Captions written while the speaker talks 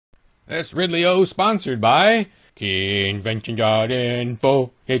This Ridley O sponsored by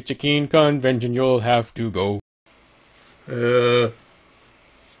Convention.info. It's a keen convention, you'll have to go.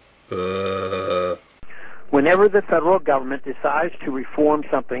 Whenever the federal government decides to reform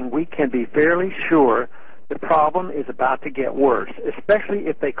something, we can be fairly sure the problem is about to get worse, especially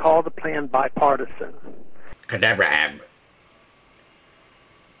if they call the plan bipartisan. Cadabra ab.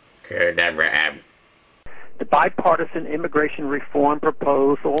 Cadabra ab. The bipartisan immigration reform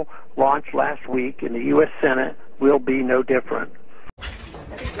proposal launched last week in the U.S. Senate will be no different.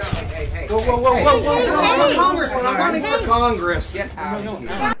 Whoa, Congressman, I'm running for Congress. Get out of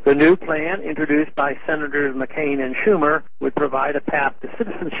here. The new plan, introduced by Senators McCain and Schumer, would provide a path to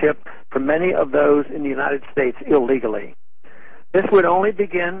citizenship for many of those in the United States illegally. This would only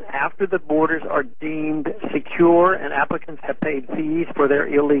begin after the borders are deemed secure and applicants have paid fees for their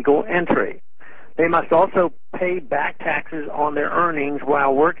illegal entry. They must also pay back taxes on their earnings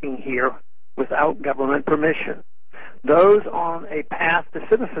while working here without government permission. Those on a path to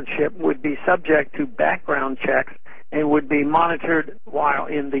citizenship would be subject to background checks and would be monitored while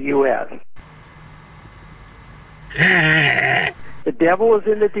in the U.S. The devil is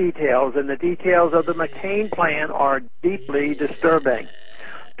in the details, and the details of the McCain plan are deeply disturbing.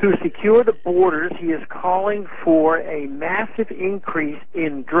 To secure the borders, he is calling for a massive increase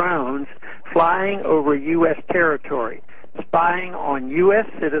in drones flying over U.S. territory, spying on U.S.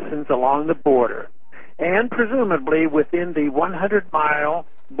 citizens along the border, and presumably within the 100-mile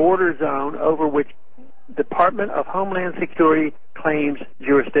border zone over which Department of Homeland Security claims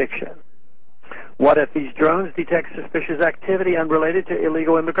jurisdiction. What if these drones detect suspicious activity unrelated to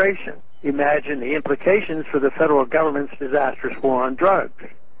illegal immigration? Imagine the implications for the federal government's disastrous war on drugs.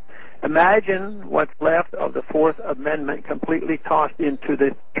 Imagine what's left of the Fourth Amendment completely tossed into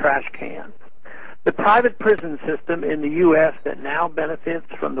the trash can. The private prison system in the U.S. that now benefits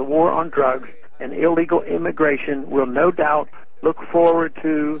from the war on drugs and illegal immigration will no doubt look forward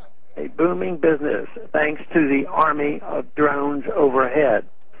to a booming business thanks to the army of drones overhead.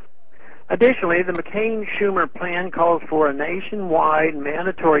 Additionally, the McCain-Schumer plan calls for a nationwide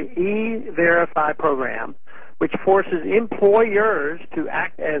mandatory E-Verify program which forces employers to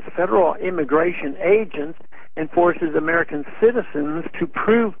act as federal immigration agents and forces American citizens to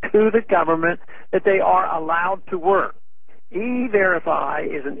prove to the government that they are allowed to work. E-Verify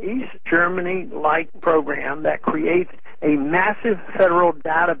is an East Germany-like program that creates a massive federal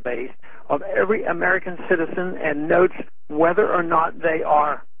database of every American citizen and notes whether or not they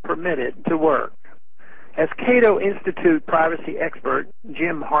are permitted to work. As Cato Institute privacy expert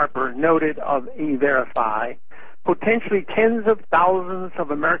Jim Harper noted of E-Verify, potentially tens of thousands of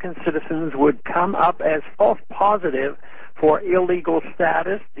American citizens would come up as false positive for illegal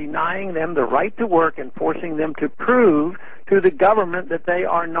status, denying them the right to work and forcing them to prove to the government that they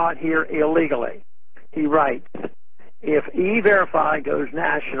are not here illegally. He writes, if E-Verify goes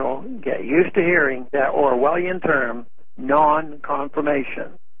national, get used to hearing that Orwellian term,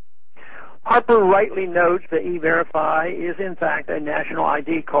 non-confirmation. Harper rightly notes that E-Verify is in fact a national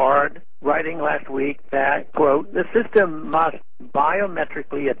ID card, writing last week that, quote, the system must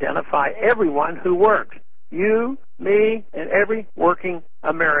biometrically identify everyone who works, you, me, and every working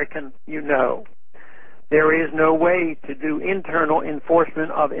American you know. There is no way to do internal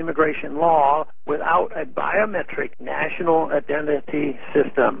enforcement of immigration law without a biometric national identity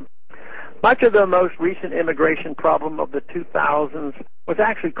system. Much of the most recent immigration problem of the 2000s was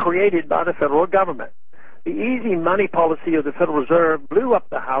actually created by the federal government. The easy money policy of the Federal Reserve blew up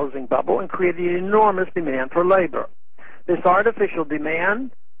the housing bubble and created enormous demand for labor. This artificial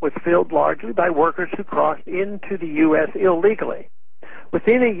demand was filled largely by workers who crossed into the U.S. illegally.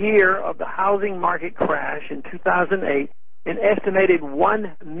 Within a year of the housing market crash in 2008, an estimated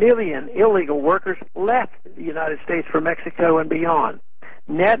 1 million illegal workers left the United States for Mexico and beyond.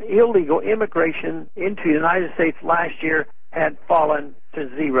 Net illegal immigration into the United States last year had fallen to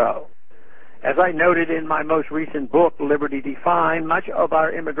zero. As I noted in my most recent book, Liberty Defined, much of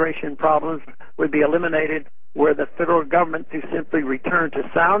our immigration problems would be eliminated were the federal government to simply return to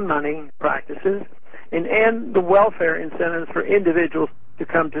sound money practices and end the welfare incentives for individuals to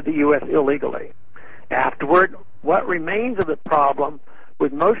come to the U.S. illegally. Afterward, what remains of the problem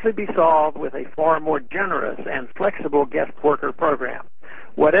would mostly be solved with a far more generous and flexible guest worker program.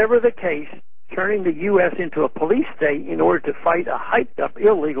 Whatever the case, turning the U.S. into a police state in order to fight a hyped-up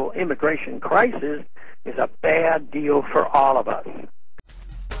illegal immigration crisis is a bad deal for all of us.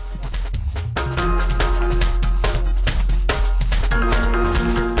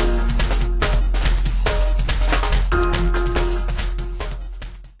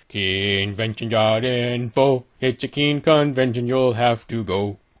 Convention.info. It's a keen convention, you'll have to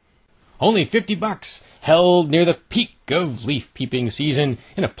go. Only $50, held near the peak of leaf peeping season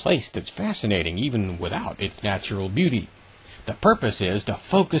in a place that's fascinating even without its natural beauty. The purpose is to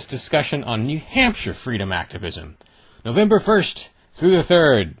focus discussion on New Hampshire freedom activism. November 1st through the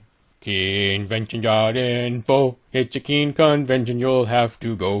 3rd. Convention.info. It's a keen convention, you'll have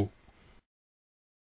to go.